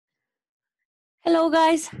Hello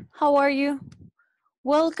guys, how are you?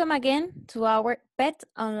 Welcome again to our PET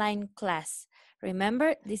online class.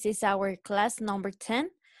 Remember, this is our class number 10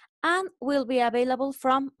 and will be available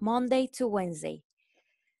from Monday to Wednesday.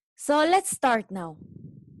 So let's start now.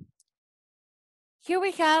 Here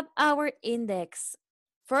we have our index.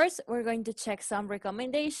 First, we're going to check some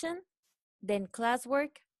recommendation, then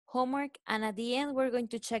classwork, homework, and at the end, we're going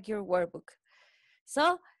to check your workbook.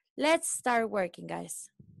 So let's start working, guys.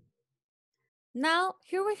 Now,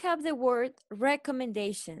 here we have the word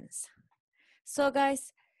recommendations. So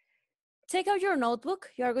guys, take out your notebook.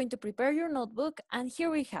 You are going to prepare your notebook. And here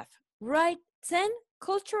we have, write 10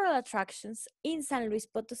 cultural attractions in San Luis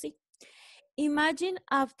Potosí. Imagine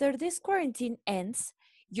after this quarantine ends,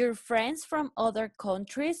 your friends from other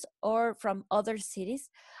countries or from other cities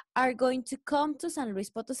are going to come to San Luis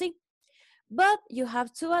Potosí. But you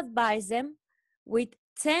have to advise them with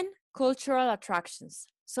 10 cultural attractions.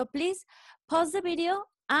 So please pause the video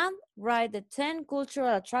and write the 10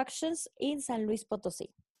 cultural attractions in San Luis Potosí.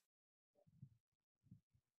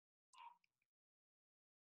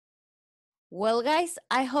 Well, guys,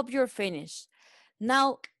 I hope you're finished.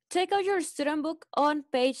 Now, take out your student book on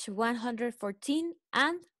page 114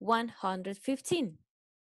 and 115.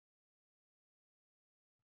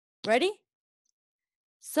 Ready?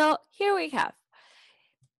 So here we have.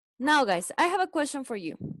 Now, guys, I have a question for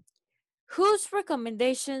you. Whose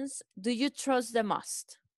recommendations do you trust the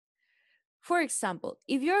most? For example,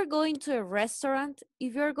 if you're going to a restaurant,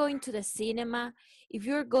 if you're going to the cinema, if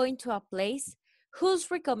you're going to a place, whose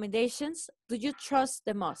recommendations do you trust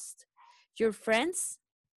the most? Your friends?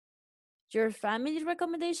 Your family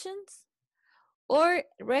recommendations? Or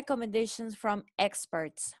recommendations from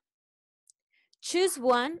experts? Choose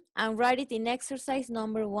one and write it in exercise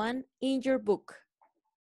number 1 in your book.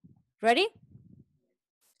 Ready?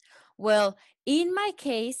 Well, in my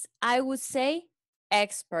case, I would say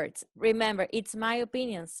experts. Remember, it's my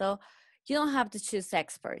opinion, so you don't have to choose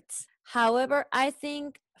experts. However, I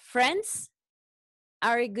think friends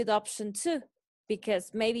are a good option too, because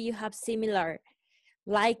maybe you have similar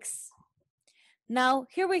likes. Now,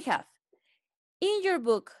 here we have. In your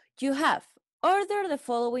book, you have order the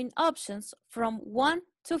following options from 1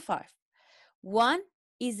 to 5. 1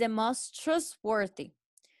 is the most trustworthy.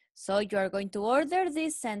 So you are going to order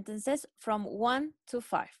these sentences from 1 to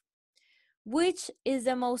 5. Which is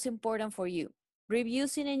the most important for you?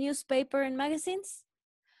 Reviews in a newspaper and magazines?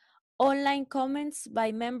 Online comments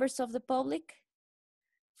by members of the public?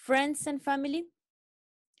 Friends and family?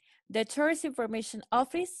 The Tourist Information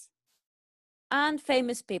Office? And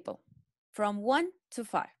famous people? From 1 to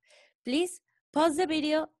 5. Please pause the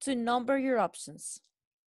video to number your options.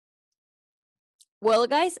 Well,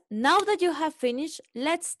 guys, now that you have finished,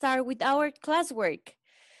 let's start with our classwork.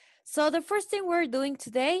 So the first thing we're doing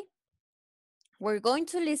today, we're going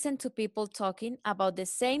to listen to people talking about the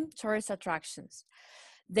same tourist attractions.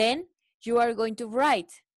 Then you are going to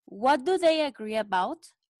write, what do they agree about?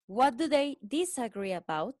 What do they disagree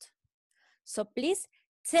about? So please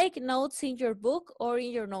take notes in your book or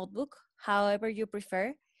in your notebook, however you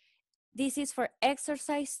prefer. This is for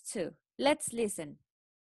exercise 2. Let's listen.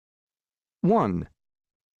 1.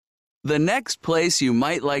 The next place you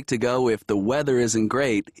might like to go if the weather isn't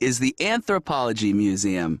great is the Anthropology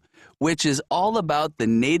Museum, which is all about the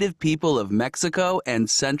native people of Mexico and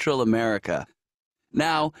Central America.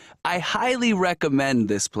 Now, I highly recommend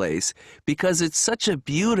this place because it's such a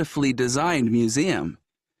beautifully designed museum.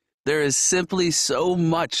 There is simply so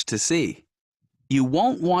much to see. You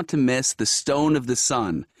won't want to miss the Stone of the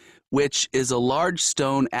Sun, which is a large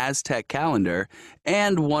stone Aztec calendar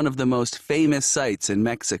and one of the most famous sites in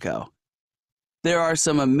Mexico. There are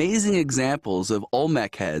some amazing examples of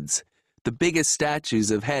Olmec heads, the biggest statues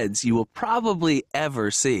of heads you will probably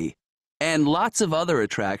ever see, and lots of other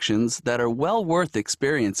attractions that are well worth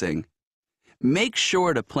experiencing. Make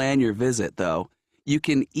sure to plan your visit, though. You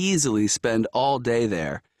can easily spend all day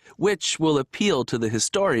there, which will appeal to the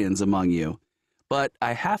historians among you. But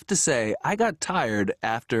I have to say, I got tired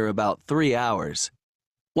after about 3 hours.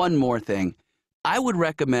 One more thing. I would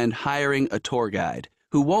recommend hiring a tour guide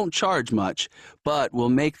who won't charge much, but will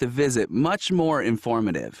make the visit much more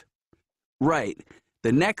informative. Right,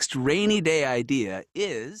 the next rainy day idea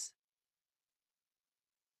is...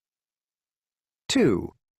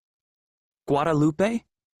 2. Guadalupe,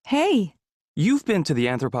 Hey, you've been to the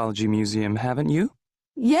Anthropology Museum, haven't you?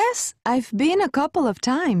 yes, I've been a couple of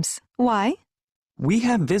times. Why? We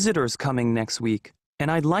have visitors coming next week,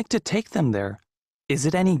 and I'd like to take them there. Is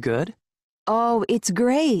it any good? Oh, it's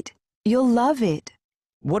great. You'll love it.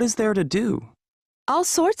 What is there to do? All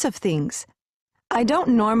sorts of things. I don't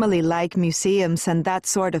normally like museums and that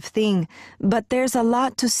sort of thing, but there's a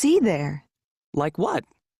lot to see there. Like what?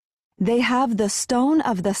 They have the Stone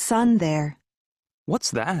of the Sun there.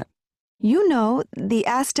 What's that? You know, the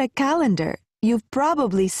Aztec calendar. You've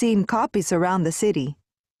probably seen copies around the city.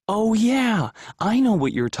 Oh, yeah, I know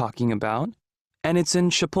what you're talking about. And it's in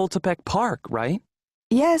Chapultepec Park, right?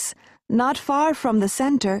 Yes, not far from the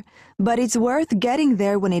center, but it's worth getting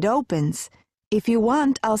there when it opens. If you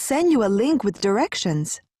want, I'll send you a link with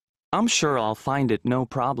directions. I'm sure I'll find it, no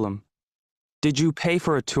problem. Did you pay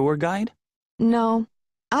for a tour guide? No,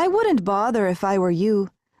 I wouldn't bother if I were you.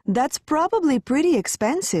 That's probably pretty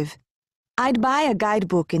expensive. I'd buy a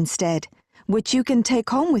guidebook instead, which you can take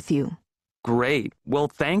home with you. Great. Well,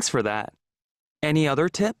 thanks for that. Any other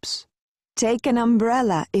tips? Take an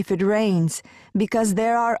umbrella if it rains, because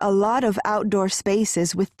there are a lot of outdoor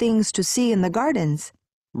spaces with things to see in the gardens.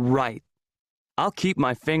 Right. I'll keep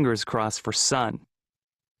my fingers crossed for sun.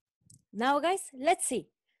 Now, guys, let's see.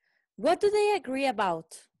 What do they agree about?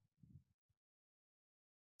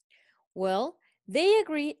 Well, they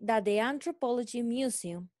agree that the Anthropology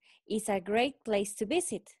Museum is a great place to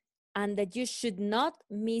visit and that you should not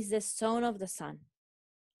miss the Stone of the Sun.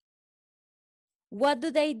 What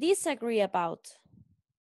do they disagree about?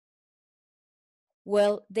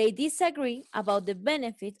 Well, they disagree about the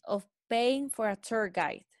benefit of paying for a tour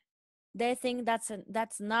guide. They think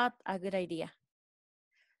that's not a good idea.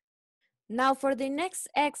 Now for the next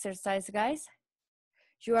exercise, guys,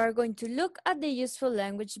 you are going to look at the useful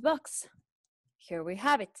language box. Here we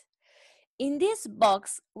have it. In this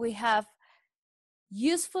box, we have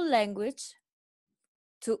useful language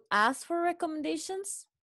to ask for recommendations,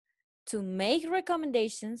 to make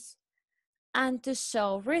recommendations, and to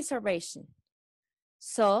show reservation.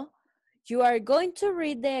 So you are going to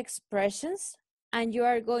read the expressions and you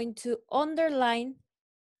are going to underline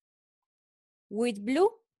with blue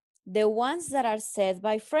the ones that are said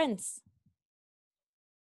by friends,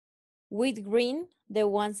 with green the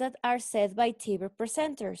ones that are said by TV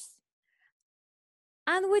presenters,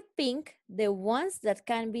 and with pink the ones that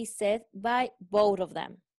can be said by both of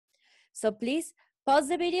them. So please pause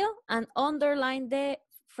the video and underline the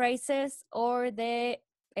phrases or the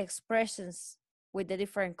expressions with the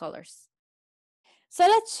different colors. So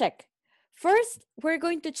let's check. First, we're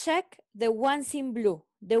going to check the ones in blue,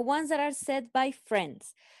 the ones that are said by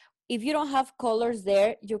friends. If you don't have colors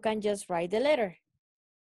there, you can just write the letter.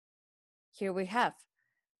 Here we have.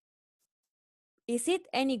 Is it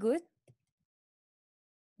any good?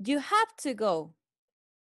 You have to go.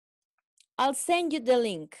 I'll send you the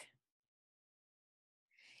link.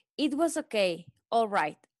 It was okay. All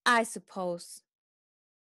right, I suppose.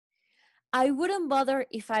 I wouldn't bother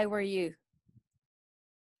if I were you.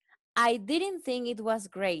 I didn't think it was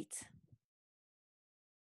great.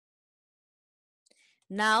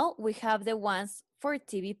 Now we have the ones for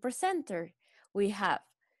TV presenter. We have,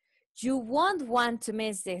 you won't want to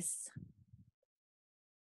miss this.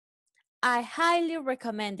 I highly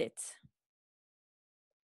recommend it.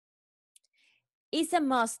 It's a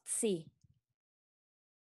must-see.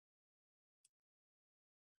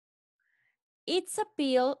 It's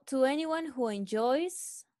appeal to anyone who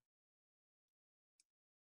enjoys.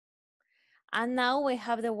 And now we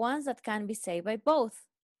have the ones that can be said by both.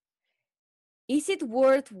 Is it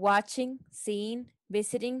worth watching, seeing,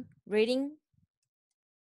 visiting, reading?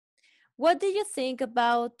 What do you think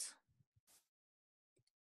about?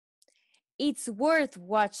 It's worth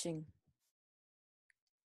watching.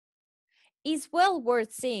 It's well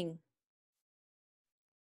worth seeing.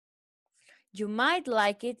 You might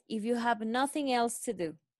like it if you have nothing else to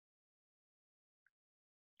do.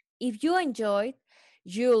 If you enjoy,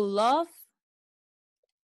 you'll love.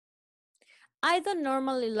 I don't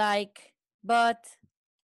normally like, but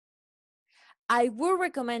I would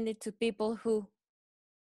recommend it to people who.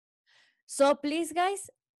 So please, guys,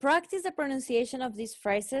 practice the pronunciation of these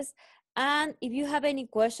phrases. And if you have any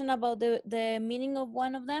question about the meaning of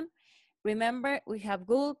one of them, remember we have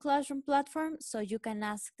Google Classroom platform, so you can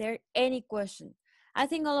ask there any question. I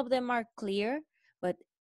think all of them are clear, but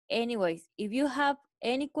anyways, if you have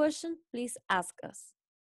any question, please ask us.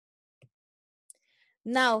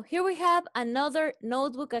 Now, here we have another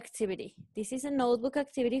notebook activity. This is a notebook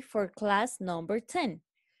activity for class number 10.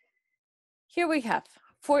 Here we have,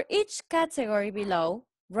 for each category below,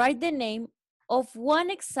 write the name of one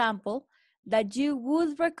example that you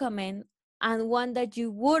would recommend and one that you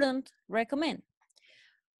wouldn't recommend.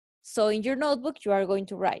 So in your notebook, you are going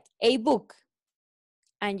to write a book,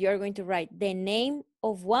 and you are going to write the name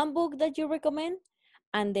of one book that you recommend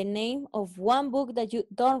and the name of one book that you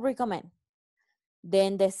don't recommend.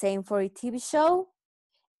 Then the same for a TV show,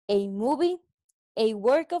 a movie, a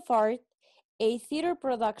work of art, a theater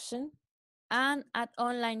production, and an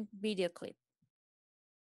online video clip.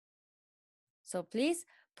 So please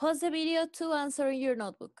pause the video to answer in your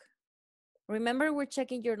notebook. Remember, we're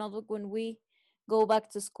checking your notebook when we go back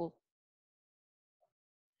to school.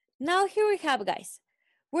 Now here we have, guys.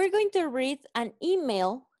 We're going to read an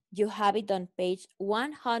email. You have it on page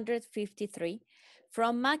 153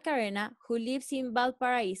 from Macarena, who lives in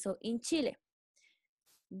Valparaiso in Chile.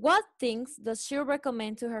 What things does she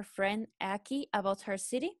recommend to her friend Aki about her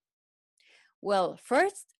city? Well,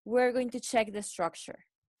 first, we're going to check the structure.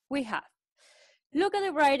 We have, look at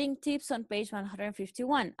the writing tips on page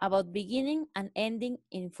 151 about beginning and ending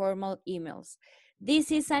informal emails.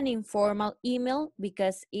 This is an informal email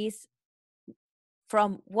because it's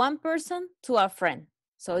from one person to a friend,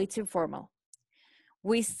 so it's informal.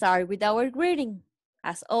 We start with our greeting,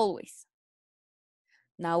 as always.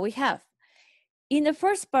 Now we have, in the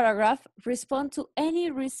first paragraph, respond to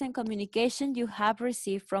any recent communication you have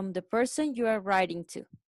received from the person you are writing to.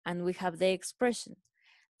 And we have the expression,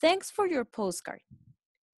 thanks for your postcard.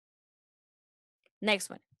 Next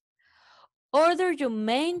one. Order your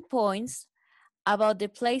main points about the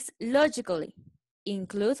place logically.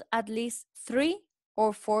 Include at least 3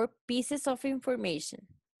 or 4 pieces of information.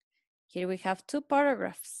 Here we have 2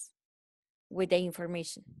 paragraphs with the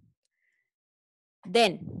information.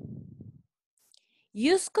 Then,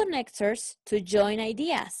 use connectors to join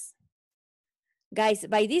ideas. Guys,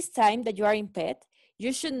 by this time that you are in PET,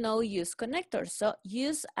 you should know use connectors. So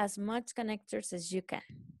use as much connectors as you can.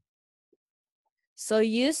 So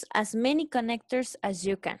use as many connectors as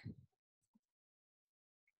you can.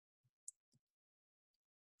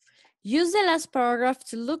 Use the last paragraph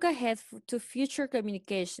to look ahead to future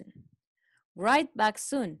communication. Write back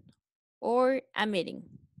soon or a meeting.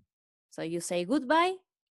 So you say goodbye,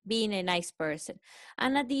 being a nice person.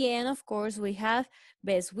 And at the end, of course, we have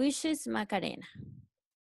best wishes, Macarena.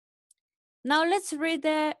 Now let's read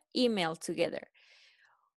the email together.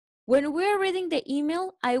 When we're reading the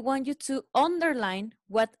email, I want you to underline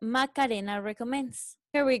what Macarena recommends.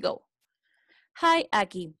 Here we go. Hi,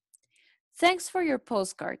 Aki. Thanks for your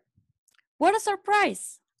postcard. What a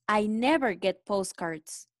surprise! I never get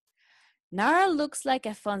postcards. Nara looks like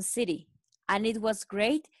a fun city, and it was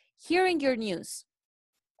great hearing your news.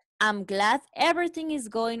 I'm glad everything is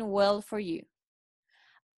going well for you.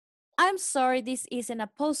 I'm sorry this isn't a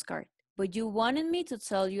postcard, but you wanted me to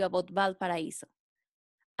tell you about Valparaiso,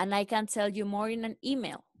 and I can tell you more in an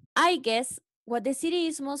email. I guess what the city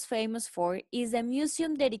is most famous for is a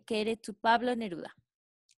museum dedicated to Pablo Neruda,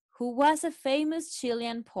 who was a famous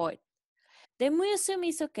Chilean poet. The museum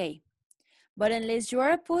is okay, but unless you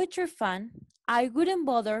are a poetry fan, I wouldn't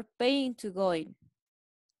bother paying to go in.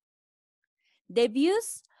 The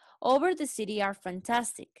views over the city are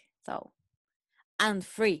fantastic, though, and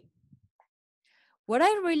free. What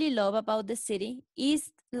I really love about the city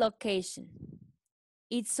is location.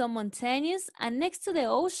 It's so mountainous and next to the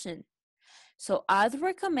ocean, so I'd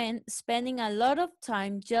recommend spending a lot of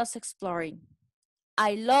time just exploring.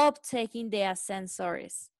 I love taking the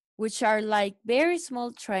ascensores, which are like very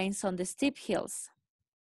small trains on the steep hills.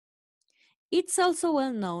 It's also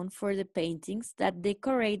well known for the paintings that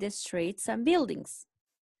decorate the streets and buildings.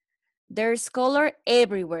 There's color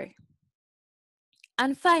everywhere.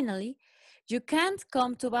 And finally, you can't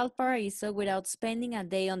come to Valparaiso without spending a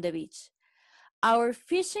day on the beach. Our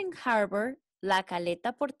fishing harbor, La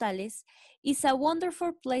Caleta Portales, is a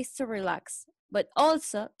wonderful place to relax, but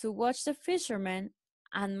also to watch the fishermen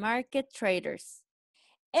and market traders.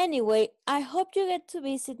 Anyway, I hope you get to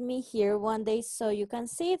visit me here one day so you can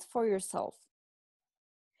see it for yourself.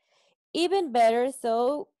 Even better,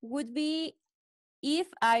 though, would be if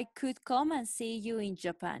I could come and see you in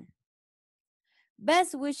Japan.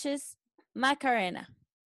 Best wishes, Macarena.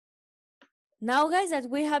 Now, guys, that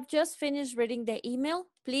we have just finished reading the email,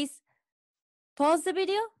 please pause the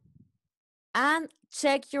video and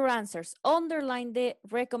check your answers. Underline the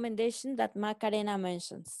recommendation that Macarena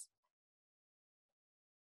mentions.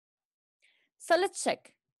 So let's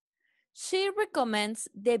check. She recommends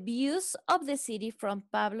the views of the city from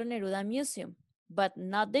Pablo Neruda Museum, but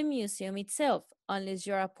not the museum itself, unless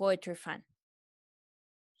you're a poetry fan.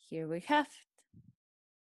 Here we have it.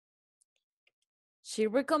 She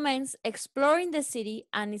recommends exploring the city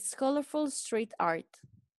and its colorful street art.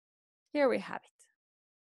 Here we have it.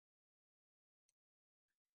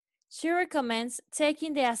 She recommends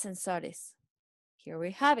taking the ascensores. Here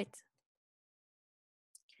we have it.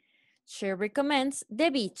 She recommends the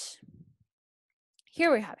beach.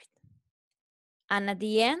 Here we have it. And at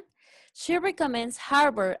the end, she recommends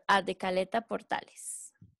harbor at the Caleta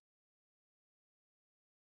Portales.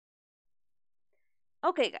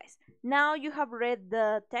 Okay, guys, now you have read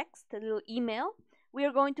the text, the little email. We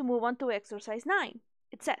are going to move on to exercise 9.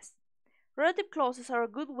 It says, relative clauses are a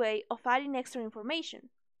good way of adding extra information.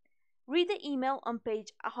 Read the email on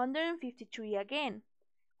page 153 again.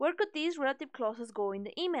 Where could these relative clauses go in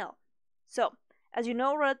the email? So, as you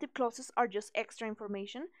know, relative clauses are just extra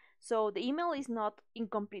information, so the email is not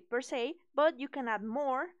incomplete per se, but you can add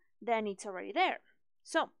more than it's already there.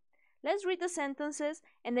 So, let's read the sentences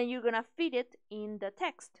and then you're gonna fit it in the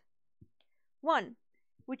text. 1.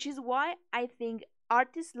 Which is why I think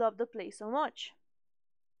artists love the place so much.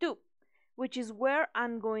 2. Which is where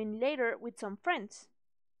I'm going later with some friends.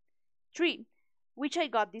 3. Which I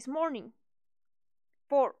got this morning.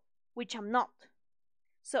 4. Which I'm not.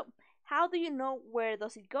 So, how do you know where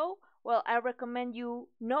does it go? Well, I recommend you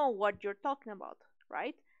know what you're talking about,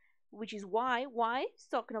 right? Which is why it's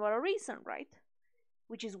talking about a reason, right?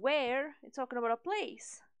 Which is where it's talking about a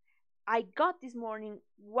place. I got this morning,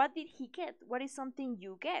 what did he get? What is something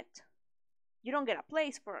you get? You don't get a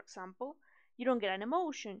place, for example. You don't get an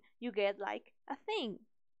emotion. You get like a thing.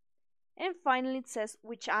 And finally it says,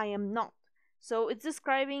 which I am not. So it's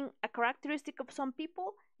describing a characteristic of some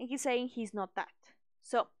people and he's saying he's not that.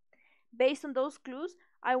 So based on those clues,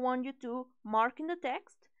 I want you to mark in the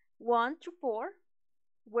text 1 through 4,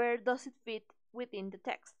 where does it fit within the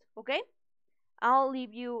text, okay? I'll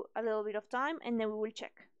leave you a little bit of time and then we will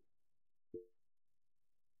check.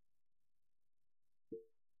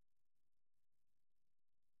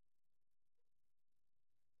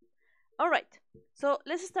 Alright, so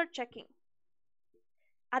let's start checking.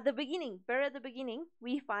 At the beginning, very at the beginning,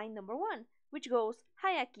 we find number 1, which goes,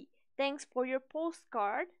 Hi Aki, thanks for your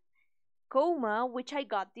postcard, comma, which I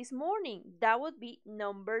got this morning. That would be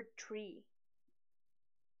number 3.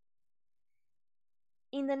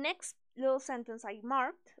 In the next little sentence I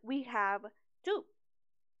marked, we have 2.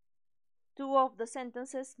 2 of the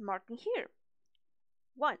sentences marked in here.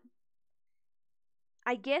 1.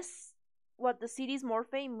 I guess what the city is more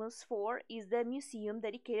famous for is the museum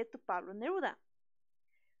dedicated to Pablo Neruda,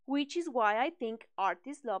 which is why I think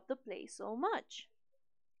artists love the place so much,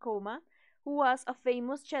 comma, who was a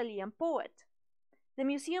famous Chilean poet. The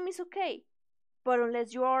museum is okay, but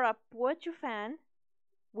unless you are a poetry fan,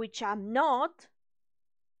 which I'm not,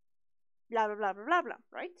 blah blah blah blah blah blah,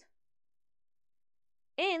 right?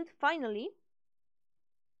 And finally,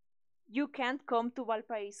 you can't come to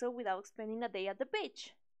Valparaiso without spending a day at the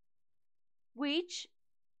beach, which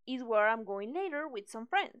is where I'm going later with some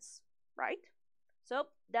friends, right? So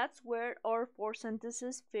that's where our 4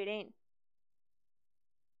 sentences fit in.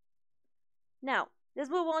 Now, let's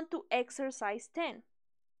move on to exercise 10.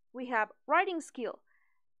 We have writing skill,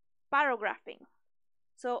 paragraphing.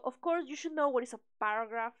 So, of course, you should know what is a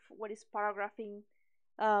paragraph, what is paragraphing.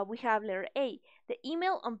 We have letter A. The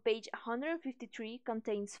email on page 153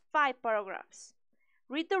 contains 5 paragraphs.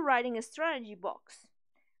 Read the writing strategy box.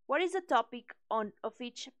 What is the topic of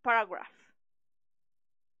each paragraph?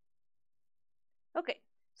 Okay,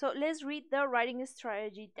 so let's read the writing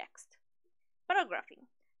strategy text. Paragraphing.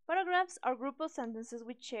 Paragraphs are group of sentences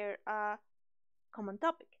which share a common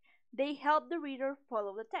topic. They help the reader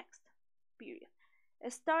follow the text, period.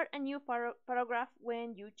 Start a new paragraph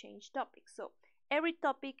when you change topics. So every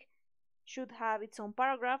topic should have its own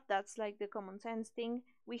paragraph. That's like the common sense thing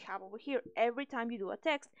we have over here. Every time you do a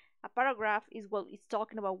text, a paragraph is what it's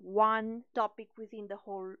talking about one topic within the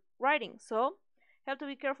whole writing. So you have to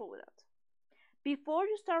be careful with that. Before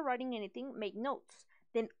you start writing anything, make notes.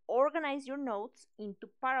 Then organize your notes into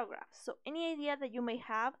paragraphs. So any idea that you may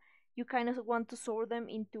have, you kind of want to sort them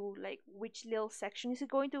into like which little section is it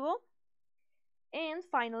going to go. And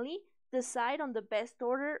finally, decide on the best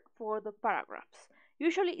order for the paragraphs.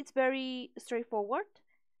 Usually it's very straightforward.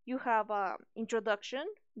 You have an introduction,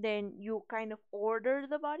 then you kind of order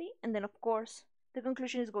the body, and then of course the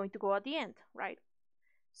conclusion is going to go at the end, right?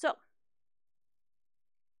 So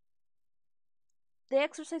the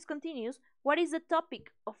exercise continues. What is the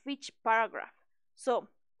topic of each paragraph? So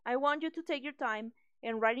I want you to take your time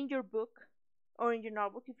and write in your book or in your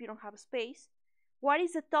notebook if you don't have space. What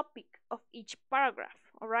is the topic of each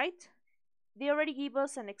paragraph? All right? They already give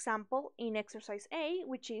us an example in exercise A,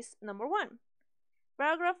 which is number 1.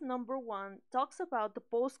 Paragraph number 1 talks about the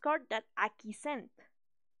postcard that Aki sent.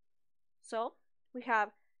 So we have,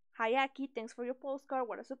 Hi Aki, thanks for your postcard.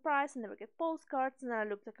 What a surprise. I never get postcards, and I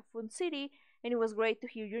looked like a fun city, and it was great to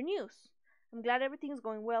hear your news. I'm glad everything is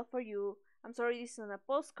going well for you. I'm sorry this isn't a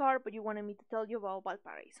postcard, but you wanted me to tell you about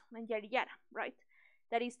Valparaiso, and yada yada, right?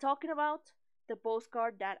 That is talking about the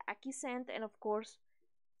postcard that Aki sent, and of course,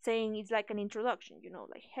 saying it's like an introduction,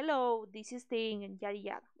 like, hello, this is thing, and yada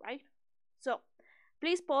yada, right? So,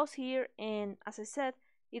 Please pause here and, as I said,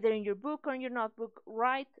 either in your book or in your notebook,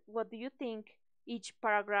 write what do you think each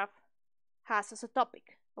paragraph has as a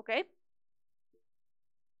topic, okay?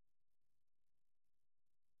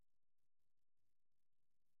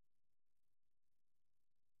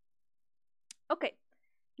 Okay,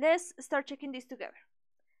 let's start checking this together.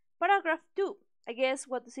 Paragraph 2. I guess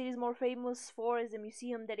what the city is more famous for is the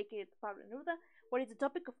museum dedicated to Pablo Neruda. What is the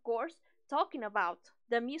topic? Of course, talking about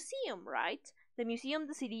the museum, right? The museum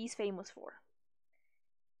the city is famous for.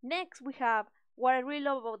 Next, we have what I really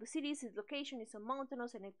love about the city is its location. It's a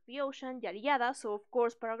mountainous and the ocean, yada yada. So, of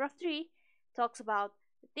course, paragraph 3 talks about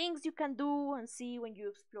the things you can do and see when you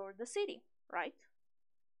explore the city, right?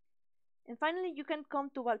 And finally, you can come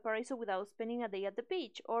to Valparaiso without spending a day at the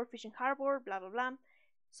beach or fishing harbor, blah blah blah.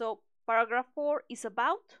 So, paragraph 4 is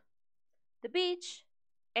about the beach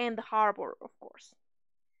and the harbor, of course.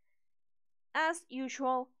 As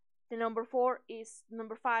usual, the number 5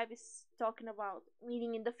 is talking about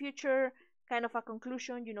meeting in the future, kind of a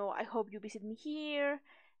conclusion. I hope you visit me here.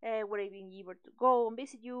 Would I be able to go and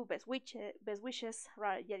visit you? Best wishes,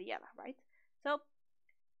 right? Yada yada, right? So,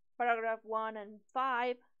 paragraph 1 and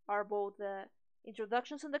 5 are both the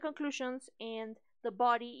introductions and the conclusions, and the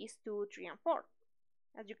body is 2, 3, and 4,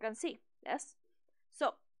 as you can see. Yes.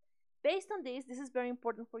 So, based on this is very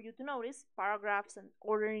important for you to notice paragraphs and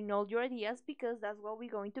ordering all your ideas, because that's what we're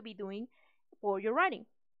going to be doing for your writing.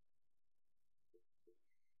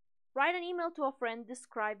 Write an email to a friend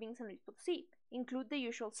describing San Luis Potosí. Include the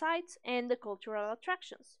usual sites and the cultural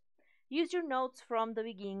attractions. Use your notes from the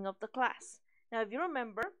beginning of the class. Now, if you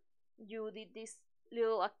remember, you did this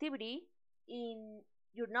little activity in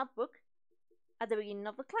your notebook at the beginning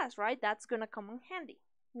of the class, right? That's gonna come in handy.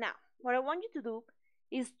 Now, what I want you to do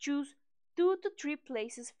is choose 2 to 3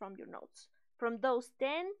 places from your notes. From those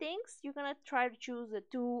 10 things, you're gonna try to choose the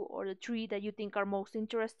 2 or the 3 that you think are most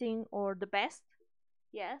interesting or the best.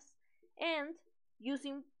 Yes. And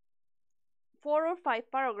using 4 or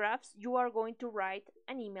 5 paragraphs, you are going to write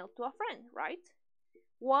an email to a friend, right?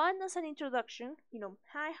 One as an introduction,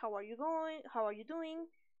 hi, how are you going? How are you doing?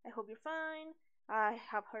 I hope you're fine. I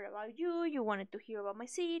have heard about you. You wanted to hear about my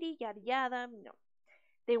city, yada yada.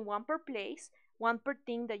 Then one per place, one per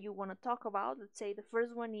thing that you want to talk about. Let's say the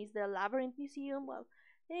first one is the Labyrinth Museum. Well,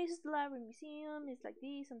 this is the Labyrinth Museum. It's like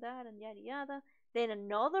this and that and yada yada. Then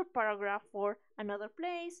another paragraph for another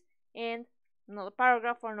place, and another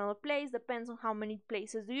paragraph for another place. Depends on how many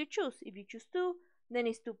places do you choose. If you choose 2, then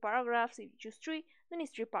it's 2 paragraphs. If you choose 3, then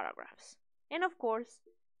it's 3 paragraphs. And of course,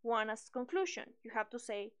 one as conclusion. You have to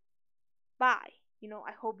say bye.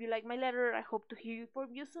 I hope you like my letter. I hope to hear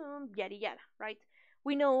from you soon. Yada yada, right?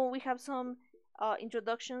 We know we have some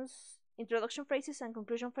introduction phrases and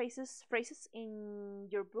conclusion phrases in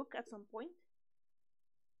your book at some point.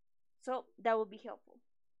 So that will be helpful.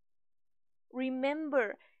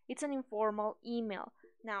 Remember, it's an informal email.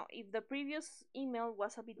 Now, if the previous email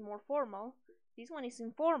was a bit more formal, this one is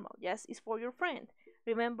informal. Yes, it's for your friend.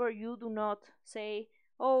 Remember, you do not say,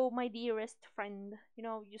 "Oh, my dearest friend."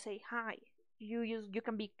 You say hi. You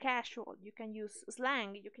can be casual. You can use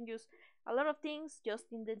slang. You can use a lot of things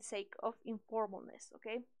just in the sake of informalness.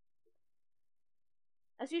 Okay.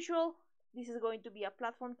 As usual, this is going to be a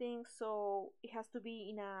platform thing, so it has to be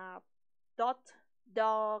in a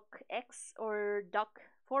docx or doc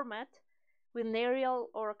format with an Arial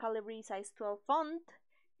or Calibri size 12 font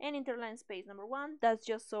and interline space number 1. That's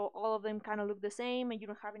just so all of them kind of look the same and you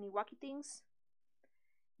don't have any wacky things.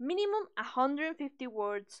 Minimum 150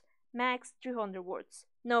 words, max 300 words.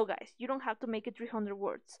 No, guys, you don't have to make it 300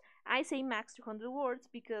 words. I say max 300 words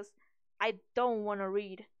because I don't want to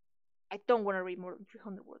read more than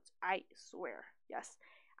 300 words. I swear. Yes.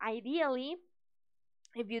 Ideally,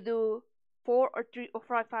 if you do 4 or 3 or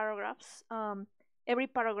 5 paragraphs, every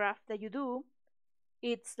paragraph that you do,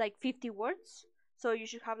 it's like 50 words. So you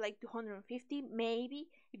should have like 250, maybe.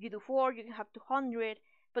 If you do 4, you can have 200.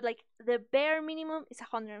 But like the bare minimum is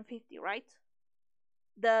 150, right?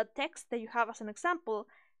 The text that you have as an example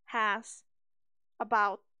has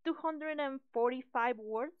about 245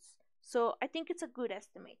 words. So I think it's a good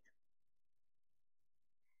estimate.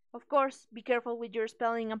 Of course, be careful with your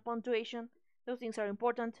spelling and punctuation. Those things are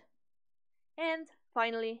important. And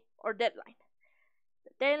finally, our deadline.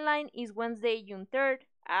 The deadline is Wednesday, June 3rd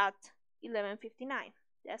at 11:59.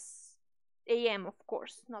 That's AM, of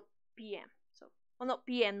course, not PM. Not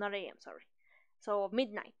PM, not AM, sorry. So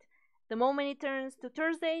midnight. The moment it turns to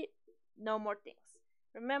Thursday, no more things.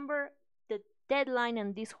 Remember, the deadline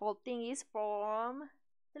and this whole thing is from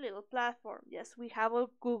the little platform. Yes, we have a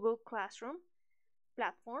Google Classroom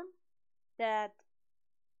platform that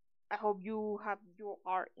I hope you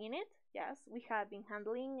are in it. Yes, we have been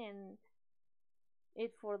handling and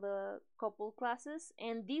it for the couple classes,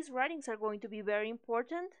 and these writings are going to be very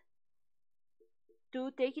important to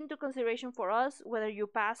take into consideration for us whether you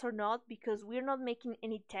pass or not, because we're not making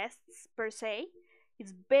any tests per se.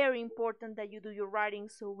 It's very important that you do your writing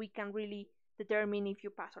so we can really determine if you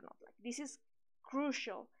pass or not. Like, this is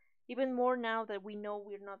crucial, even more now that we know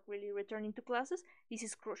we're not really returning to classes. This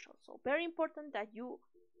is crucial, so very important that you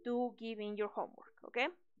do give in your homework. Okay,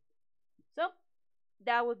 so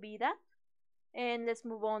that would be that, and let's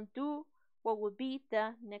move on to what would be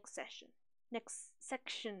the next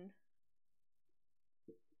section.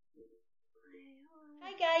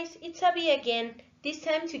 Hi guys, it's Abby again, this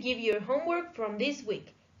time to give you your homework from this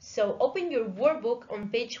week. So open your workbook on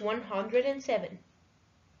page 107.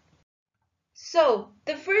 So,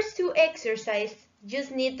 the first two exercises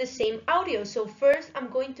just need the same audio. So first I'm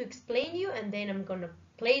going to explain you and then I'm going to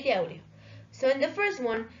play the audio. So in the first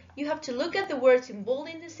one, you have to look at the words in bold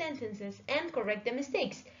in the sentences and correct the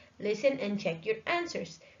mistakes. Listen and check your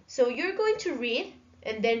answers. So you're going to read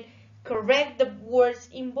and then correct the words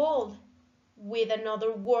in bold with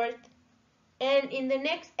another word, and in the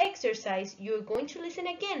next exercise you're going to listen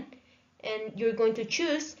again and you're going to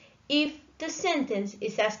choose if the sentence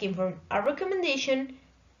is asking for a recommendation,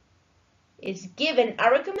 is given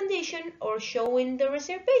a recommendation, or showing the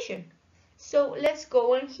reservation. So let's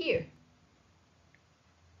go on here.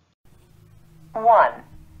 1.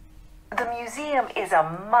 The museum is a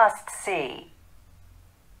must-see.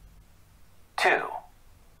 2.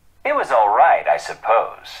 It was all right, I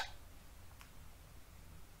suppose.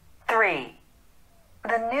 3.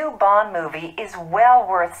 The new Bond movie is well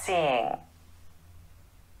worth seeing.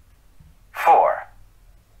 4.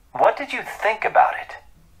 What did you think about it?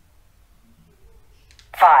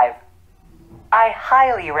 5. I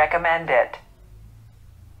highly recommend it.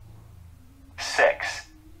 6.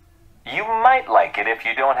 You might like it if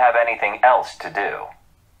you don't have anything else to do.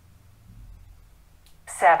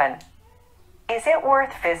 7. Is it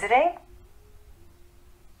worth visiting?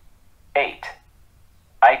 8.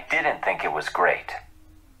 I didn't think it was great.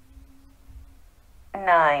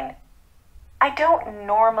 9. I don't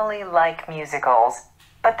normally like musicals,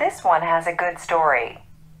 but this one has a good story.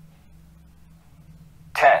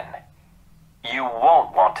 10. You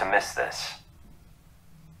won't want to miss this.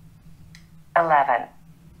 11.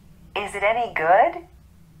 Is it any good?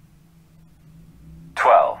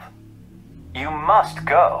 12. You must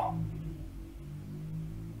go.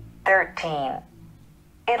 13.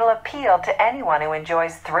 It'll appeal to anyone who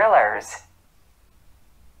enjoys thrillers.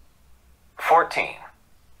 14.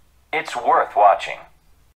 It's worth watching.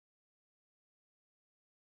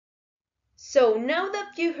 So now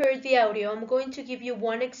that you heard the audio, I'm going to give you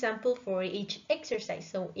one example for each exercise.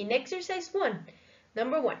 So in exercise 1,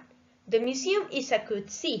 number 1, the museum is a could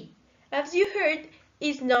see. As you heard,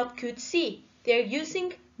 is not could see. They're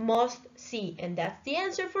using must see, and that's the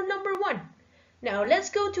answer for number 1. Now let's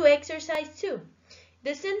go to exercise 2.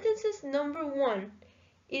 The sentences number 1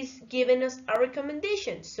 is giving us a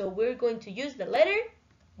recommendation, so we're going to use the letter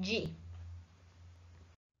G.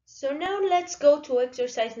 So now let's go to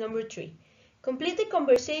exercise number 3. Complete the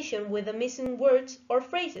conversation with the missing words or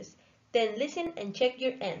phrases, then listen and check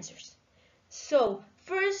your answers. So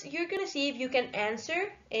first you're gonna see if you can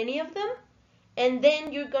answer any of them, and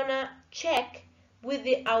then you're gonna check with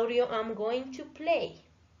the audio I'm going to play.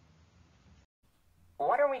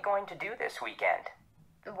 What are we going to do this weekend?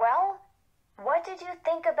 Well, what did you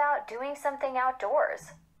think about doing something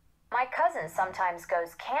outdoors? My cousin sometimes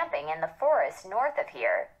goes camping in the forest north of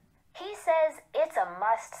here. He says it's a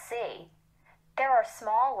must-see. There are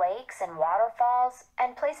small lakes and waterfalls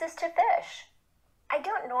and places to fish. I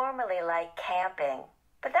don't normally like camping,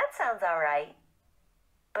 but that sounds all right.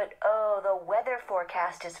 But oh, the weather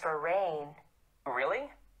forecast is for rain. Really?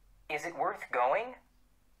 Is it worth going?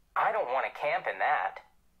 I don't want to camp in that.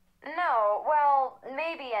 No, well,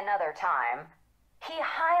 maybe another time. He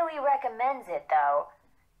highly recommends it, though.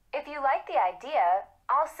 If you like the idea,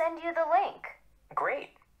 I'll send you the link. Great,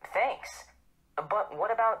 thanks. But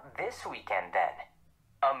what about this weekend then?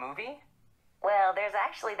 A movie? Well, there's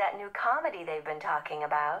actually that new comedy they've been talking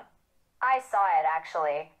about. I saw it,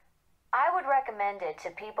 actually. I would recommend it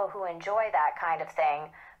to people who enjoy that kind of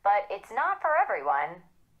thing, but it's not for everyone.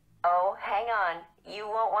 Oh, hang on. You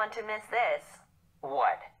won't want to miss this.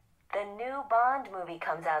 What? The new Bond movie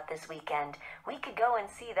comes out this weekend. We could go and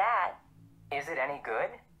see that. Is it any good?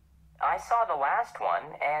 I saw the last one,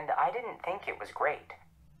 and I didn't think it was great.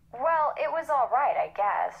 Well, it was all right, I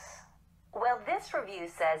guess. Well, this review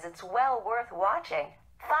says it's well worth watching.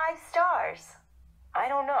 5 stars. I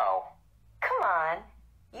don't know. Come on.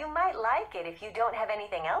 You might like it if you don't have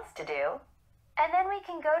anything else to do. And then we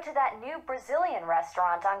can go to that new Brazilian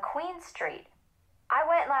restaurant on Queen Street. I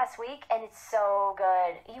went last week and it's so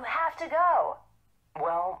good. You have to go.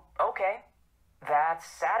 Well, okay. That's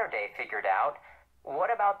Saturday figured out.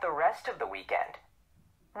 What about the rest of the weekend?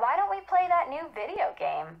 Why don't we play that new video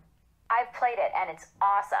game? I've played it and it's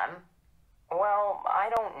awesome. Well, I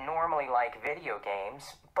don't normally like video games,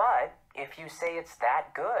 but if you say it's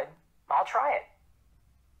that good, I'll try it.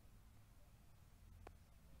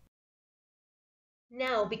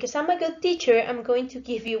 Now, because I'm a good teacher, I'm going to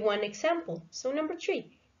give you one example. So number 3,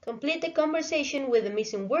 complete the conversation with the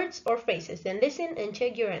missing words or phrases, then listen and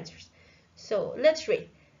check your answers. So let's read.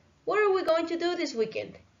 What are we going to do this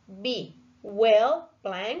weekend? B. Well,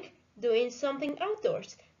 blank, doing something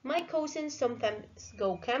outdoors. My cousins sometimes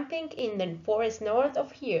go camping in the forest north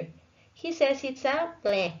of here. He says it's a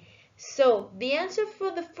blank. So the answer for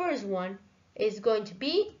the first one is going to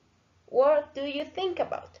be, what do you think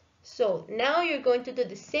about? So now you're going to do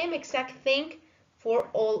the same exact thing for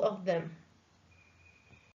all of them.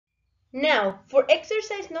 Now, for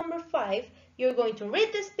exercise number 5, you're going to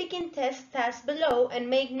read the speaking test task below and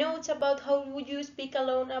make notes about how would you speak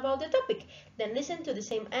alone about the topic. Then listen to the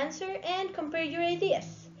same answer and compare your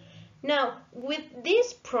ideas. Now, with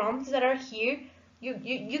these prompts that are here,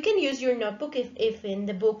 you can use your notebook if in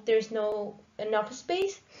the book there's no enough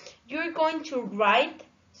space. You're going to write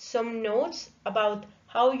some notes about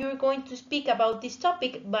how you're going to speak about this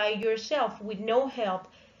topic by yourself with no help.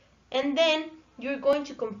 And then you're going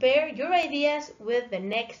to compare your ideas with the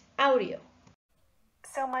next audio.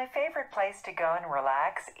 So my favorite place to go and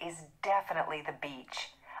relax is definitely the beach.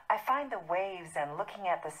 I find the waves and looking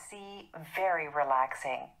at the sea very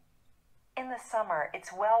relaxing. In the summer,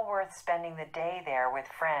 it's well worth spending the day there with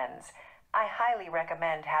friends. I highly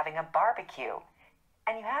recommend having a barbecue.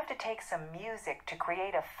 And you have to take some music to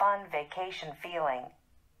create a fun vacation feeling.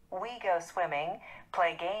 We go swimming,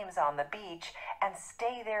 play games on the beach, and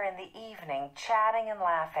stay there in the evening chatting and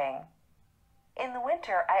laughing. In the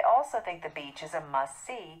winter, I also think the beach is a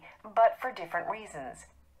must-see, but for different reasons.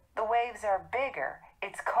 The waves are bigger,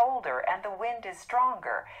 it's colder, and the wind is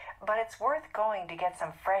stronger, but it's worth going to get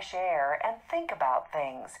some fresh air and think about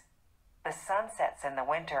things. The sunsets in the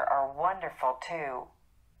winter are wonderful too.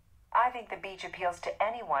 I think the beach appeals to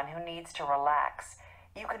anyone who needs to relax.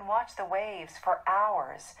 You can watch the waves for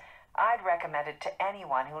hours. I'd recommend it to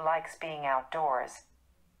anyone who likes being outdoors.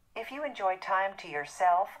 If you enjoy time to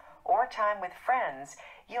yourself or time with friends,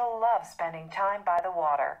 you'll love spending time by the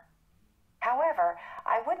water. However,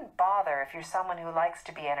 I wouldn't bother if you're someone who likes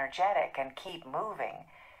to be energetic and keep moving.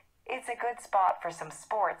 It's a good spot for some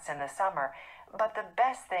sports in the summer, but the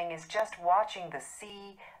best thing is just watching the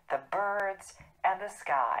sea, the birds, and the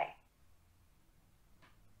sky.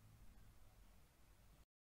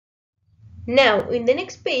 Now, in the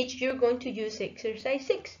next page, you're going to use exercise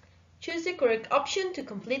 6. Choose the correct option to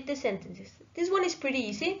complete the sentences. This one is pretty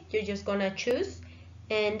easy. You're just gonna choose,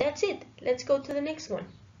 and that's it. Let's go to the next one.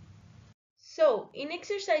 So, in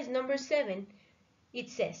exercise number 7, it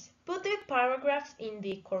says, put the paragraphs in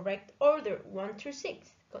the correct order, 1 through 6,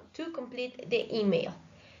 to complete the email.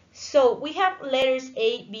 So, we have letters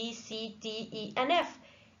A, B, C, D, E, and F,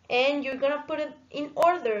 and you're gonna put it in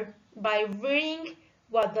order by reading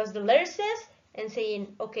what does the letter says and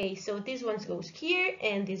saying, okay, so this one goes here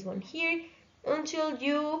and this one here until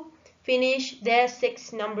you finish the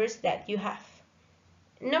 6 numbers that you have.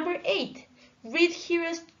 Number 8, read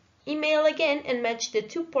Hero's email again and match the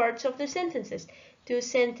 2 parts of the sentences. 2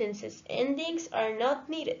 sentences endings are not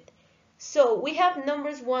needed. So we have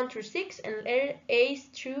numbers 1 through 6 and letter A's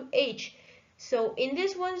through H. So in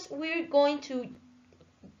these ones we're going to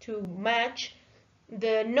match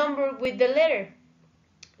the number with the letter.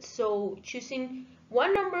 So choosing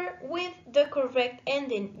one number with the correct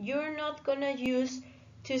ending. You're not gonna use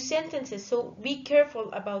 2 sentences, so be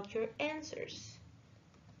careful about your answers.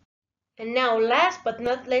 And now, last but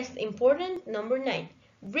not least important, number 9.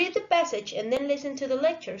 Read the passage and then listen to the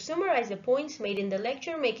lecture. Summarize the points made in the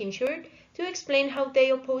lecture, making sure to explain how they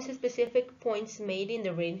oppose specific points made in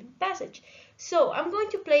the written passage. So I'm going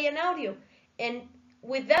to play an audio, and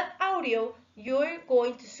with that audio, you're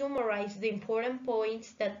going to summarize the important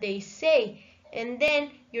points that they say, and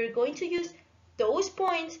then you're going to use those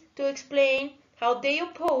points to explain how they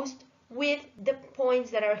opposed with the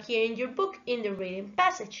points that are here in your book in the reading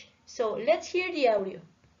passage. So let's hear the audio.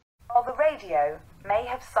 While the radio may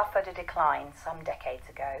have suffered a decline some decades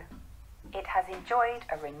ago, it has enjoyed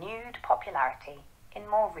a renewed popularity in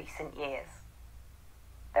more recent years.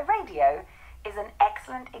 The radio is an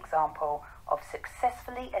excellent example of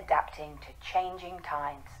successfully adapting to changing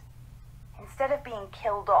times. Instead of being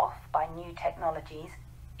killed off by new technologies,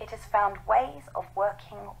 it has found ways of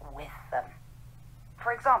working with them.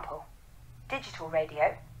 For example, digital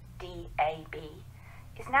radio, DAB,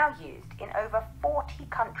 is now used in over 40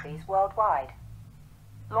 countries worldwide.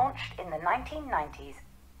 Launched in the 1990s,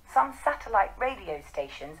 some satellite radio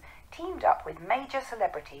stations teamed up with major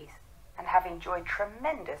celebrities and have enjoyed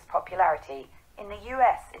tremendous popularity in the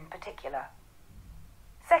US in particular.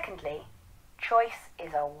 Secondly, choice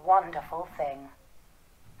is a wonderful thing.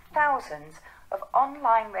 Thousands of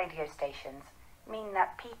online radio stations mean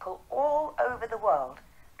that people all over the world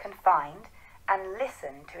can find and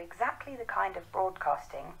listen to exactly the kind of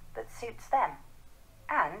broadcasting that suits them.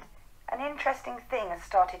 And an interesting thing has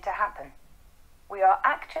started to happen. We are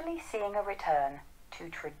actually seeing a return to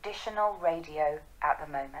traditional radio at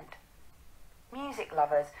the moment. Music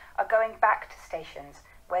lovers are going back to stations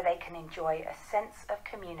where they can enjoy a sense of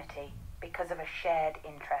community because of a shared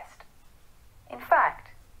interest. In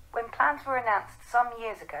fact, when plans were announced some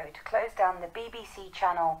years ago to close down the BBC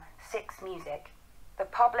channel 6 Music, the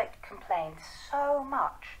public complained so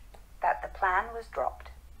much that the plan was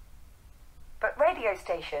dropped. But radio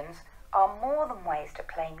stations are more than ways to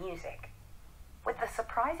play music. With the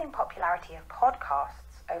surprising popularity of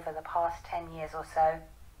podcasts over the past 10 years or so,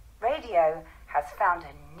 radio has found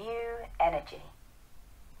a new energy.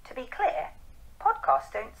 To be clear,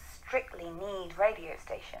 podcasts don't strictly need radio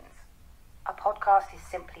stations. A podcast is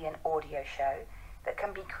simply an audio show that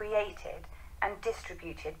can be created and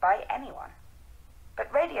distributed by anyone.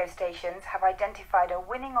 But radio stations have identified a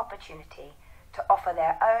winning opportunity to offer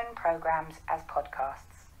their own programs as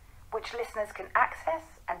podcasts, which listeners can access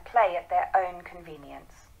and play at their own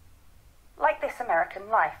convenience. Like This American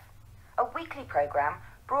Life, a weekly program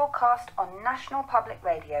broadcast on National Public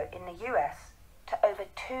Radio in the US to over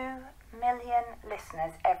 2 million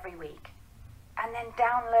listeners every week, and then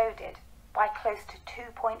downloaded by close to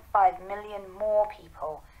 2.5 million more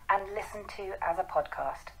people and listened to as a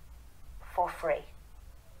podcast for free.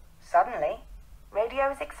 Suddenly, radio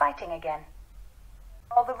is exciting again.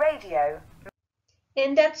 While the radio...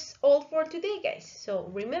 And that's all for today, guys. So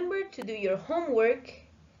remember to do your homework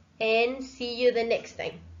and see you the next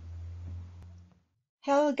time.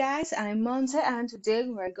 Hello guys, I'm Monse and today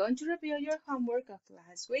we're going to review your homework of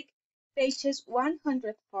last week, pages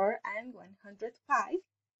 104 and 105,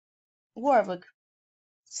 workbook.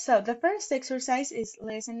 So the first exercise is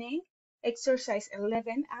listening, exercise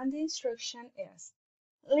 11, and the instruction is: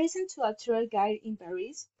 listen to a tour guide in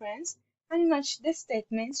Paris, France, and match the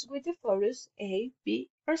statements with the photos A, B,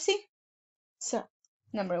 or C. So,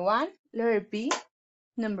 number 1, letter B.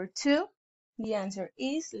 Number 2, the answer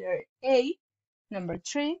is letter A. Number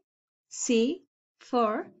 3, C.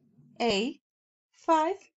 4, A.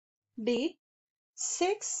 5, B.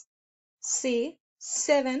 6, C.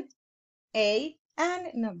 7, A.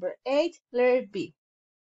 And number 8, letter B.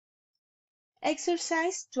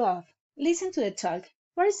 Exercise 12. Listen to the talk.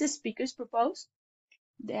 What is the speaker's proposed?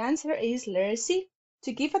 The answer is letter C,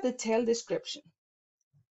 to give a detailed description.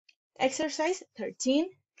 Exercise 13.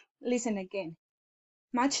 Listen again.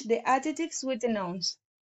 Match the adjectives with the nouns.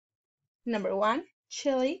 Number 1,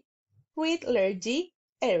 chilly, with letter D,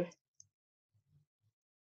 air.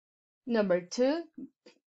 Number 2,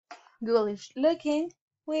 ghoulish looking,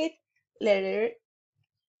 with letter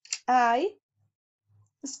I,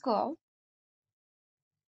 skull.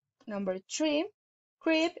 Number 3,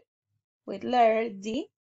 creep, with letter D,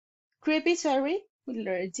 creepy, with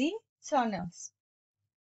letter D, toenails.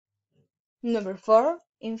 Number 4,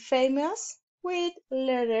 infamous, with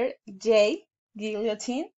letter J,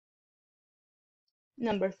 guillotine.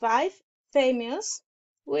 Number 5, famous,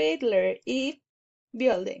 with letter E,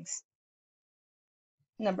 buildings.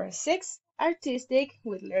 Number 6, artistic,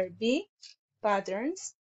 with letter B,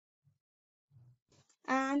 patterns.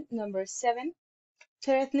 And number 7,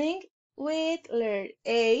 threatening, with letter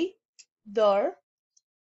A, door.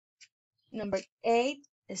 Number 8,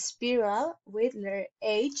 spiral, with letter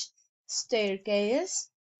H, staircase.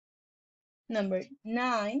 Number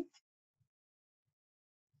 9,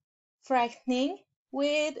 frightening,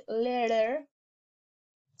 with letter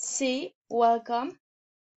C, welcome.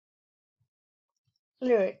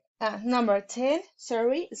 Number 10,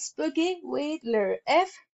 spooky, with letter F,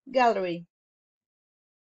 gallery.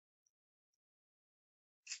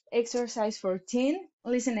 Exercise 14,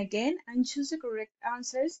 listen again and choose the correct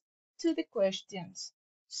answers to the questions.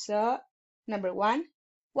 So, number 1,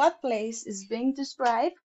 what place is being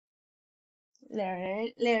described?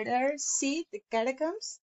 Letter C, the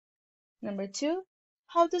catacombs. Number 2,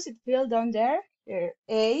 how does it feel down there? Letter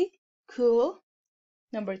A, cool.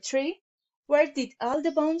 Number 3, where did all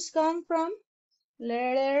the bones come from?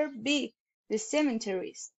 Letter B, the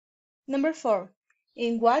cemeteries. Number 4.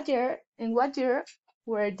 In what year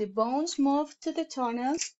were the bones moved to the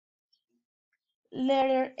tunnels?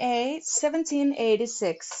 Letter A,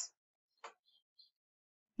 1786.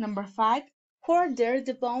 Number 5. Who ordered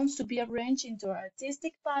the bones to be arranged into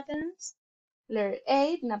artistic patterns? Letter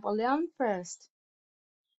A, Napoleon I.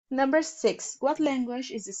 Number 6. What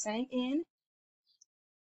language is the same in?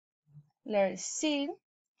 Letter C,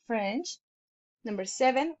 French. Number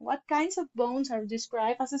 7. What kinds of bones are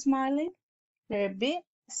described as smiling? Letter B,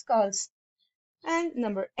 skulls. And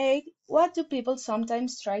number 8. What do people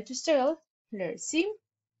sometimes try to steal? Letter C,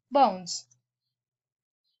 bones.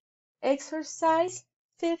 Exercise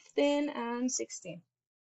 15 and 16.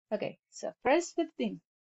 Okay, so first 15.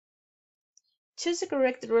 Choose the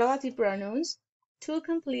correct relative pronouns to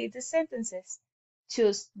complete the sentences.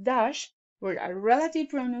 Choose dash where a relative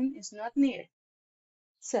pronoun is not needed.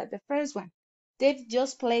 So the first one, they've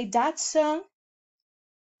just played that song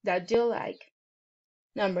that you like.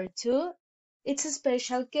 Number 2, it's a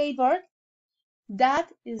special keyboard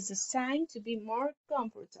that is designed to be more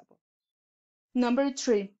comfortable. Number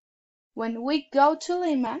 3, when we go to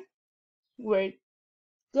Lima, we're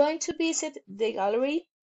going to visit the gallery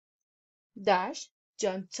dash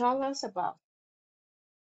John told us about.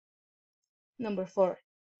 Number 4,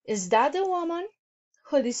 is that the woman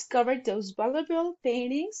who discovered those valuable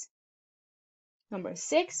paintings? Number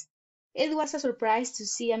 6, it was a surprise to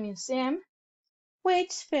see a museum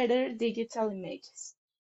with further digital images.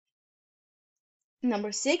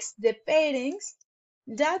 Number 6, the paintings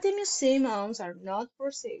that the museum owns are not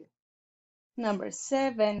for sale. Number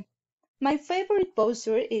 7, my favorite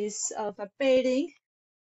poster is of a painting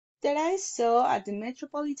that I saw at the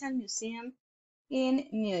Metropolitan Museum in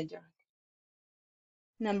New York.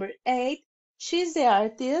 Number 8, she's the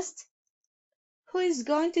artist who is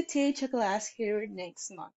going to teach a class here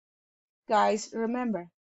next month. Guys,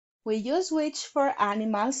 remember, we use which for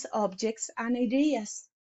animals, objects, and ideas.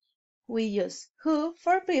 We use who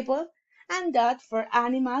for people and that for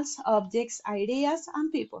animals, objects, ideas,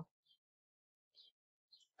 and people.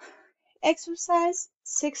 Exercise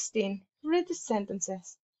 16. Read the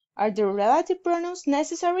sentences. Are the relative pronouns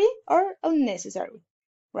necessary or unnecessary?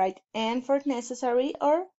 Write N for necessary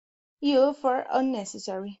or U for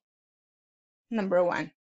unnecessary. Number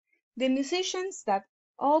 1. The musicians that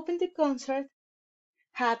opened the concert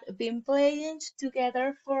had been playing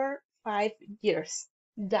together for 5 years.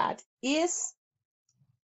 That is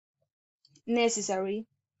necessary.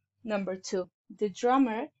 Number 2. The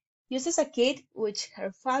drummer uses a kit which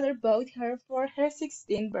her father bought her for her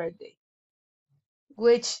 16th birthday,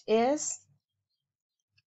 which is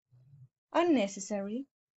unnecessary.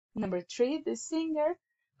 Number 3. The singer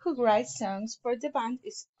who writes songs for the band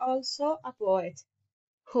is also a poet,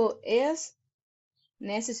 who is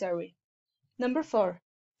necessary. Number 4.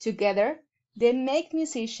 Together, they make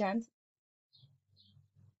musicians.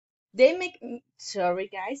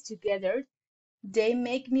 Together they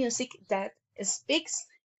make music that speaks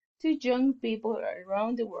to young people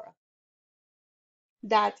around the world.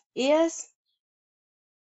 That is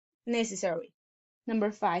necessary.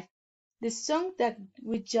 Number 5. The song that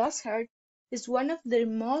we just heard is one of the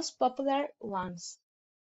most popular ones.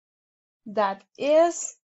 That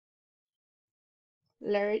is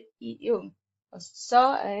letter EU.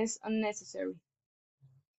 So is unnecessary.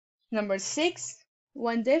 Number 6.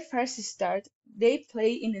 When they first start, they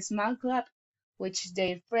play in a small club which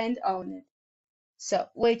their friend owned. So,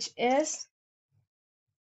 which is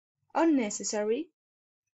unnecessary.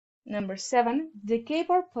 Number 7. The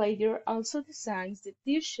keyboard player also designs the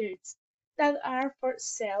t-shirts that are for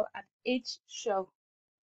sale at each show.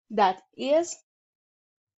 That is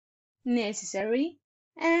necessary.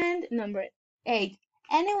 And number 8.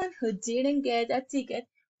 Anyone who didn't get a ticket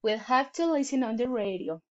will have to listen on the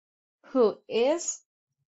radio. Who is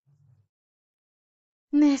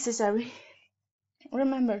necessary.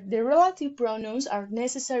 Remember, the relative pronouns are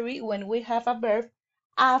necessary when we have a verb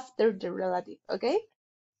after the relative, okay?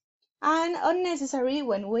 And unnecessary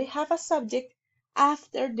when we have a subject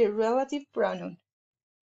after the relative pronoun.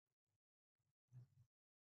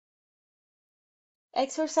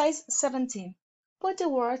 Exercise 17. Put the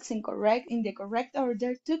words in the correct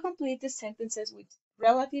order to complete the sentences with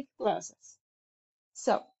relative clauses.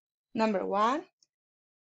 So, number 1,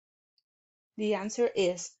 the answer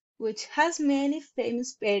is, which has many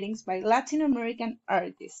famous paintings by Latin American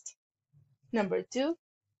artists. Number 2,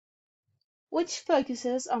 which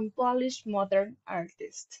focuses on Polish modern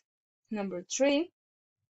artists. Number 3,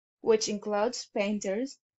 which includes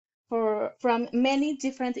painters from many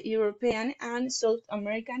different European and South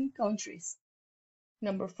American countries.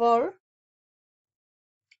 Number 4,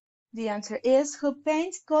 The answer is who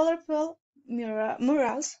paints colorful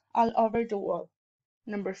murals all over the world.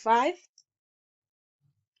 Number 5,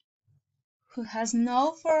 who has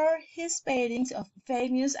known for his paintings of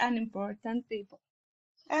famous and important people.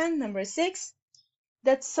 And number 6,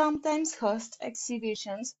 that sometimes hosts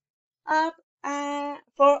exhibitions of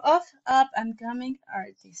up and coming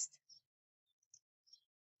artists.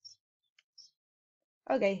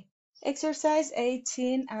 Okay, exercise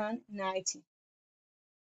 18 and 19.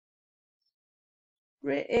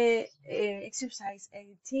 Exercise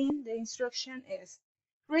 18, the instruction is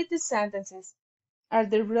read the sentences. Are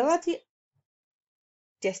the relative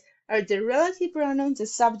pronouns the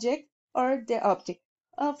subject or the object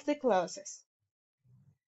of the clauses?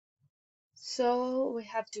 So we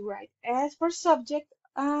have to write S for subject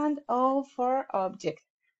and O for object.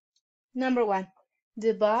 Number 1.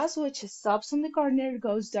 The bus which stops on the corner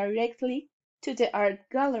goes directly to the art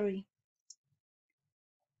gallery.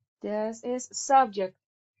 This is subject.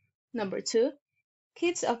 Number 2.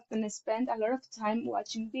 Kids often spend a lot of time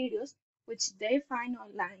watching videos which they find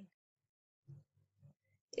online.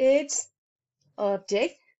 It's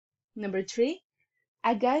object. Number 3.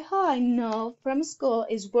 A guy who I know from school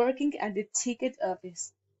is working at the ticket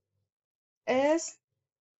office. Is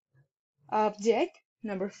object.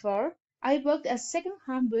 Number 4. I bought a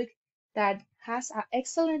second-hand book that has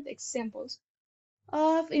excellent examples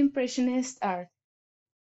of Impressionist art.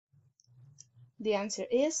 The answer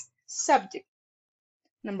is subject.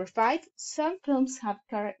 Number 5. Some films have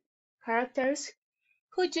characters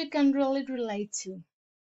who you can really relate to.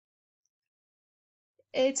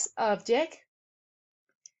 It's object.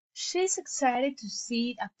 She's excited to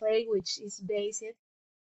see a play which is based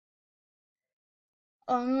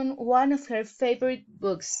on one of her favorite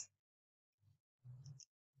books.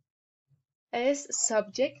 Is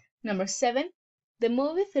subject. Number 7. The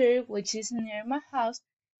movie theater which is near my house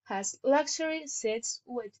has luxury seats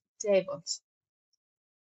with tables.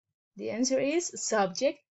 The answer is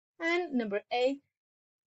subject. And number 8.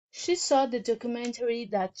 She saw the documentary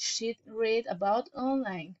that she'd read about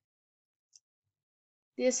online.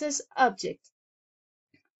 This is object.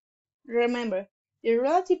 Remember, the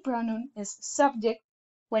relative pronoun is subject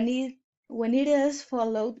when it is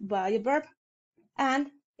followed by a verb,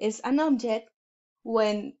 and is an object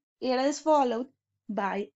when it is followed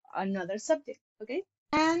by another subject, okay?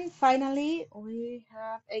 And finally, we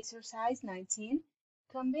have exercise 19.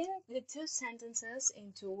 Combine the two sentences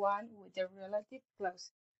into one with the relative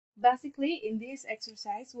clause. Basically, in this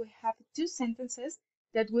exercise, we have two sentences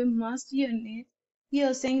that we must unite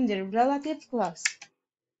using the relative clause.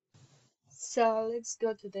 So let's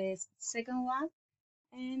go to the second one.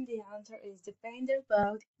 And the answer is the painter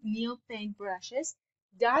bought new paintbrushes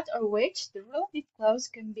that or which the relative clause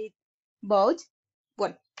can be both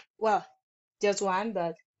one. Well, just one,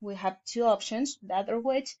 but we have two options that or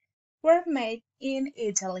which were made in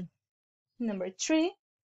Italy. Number 3.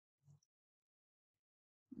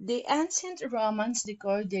 The ancient Romans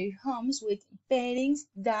decorated their homes with paintings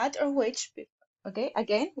that or which, okay,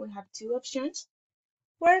 again, we have two options,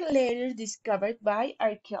 were later discovered by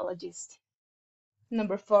archaeologists.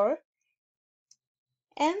 Number 4.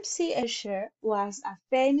 M.C. Escher was a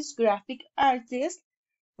famous graphic artist.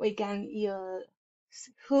 We can use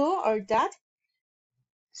who or that.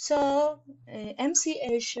 So, M.C.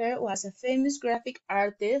 Escher was a famous graphic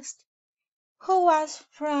artist who was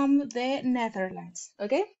from the Netherlands,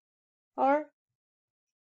 okay? Or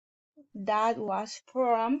that was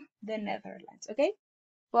from the Netherlands, okay?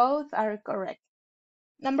 Both are correct.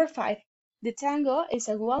 Number 5. The tango is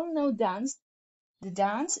a well-known dance. The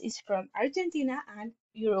dance is from Argentina and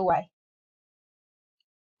Uruguay.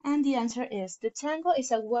 And the answer is the tango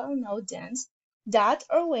is a well-known dance that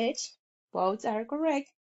or which, both are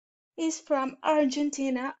correct, is from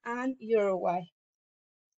Argentina and Uruguay.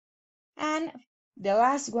 And the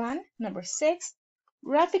last one, number 6,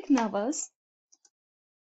 graphic novels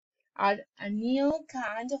are a new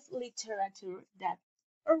kind of literature that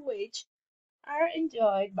or which are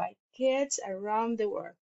enjoyed by kids around the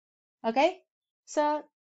world. Okay? So,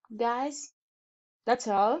 guys, that's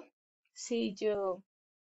all. See you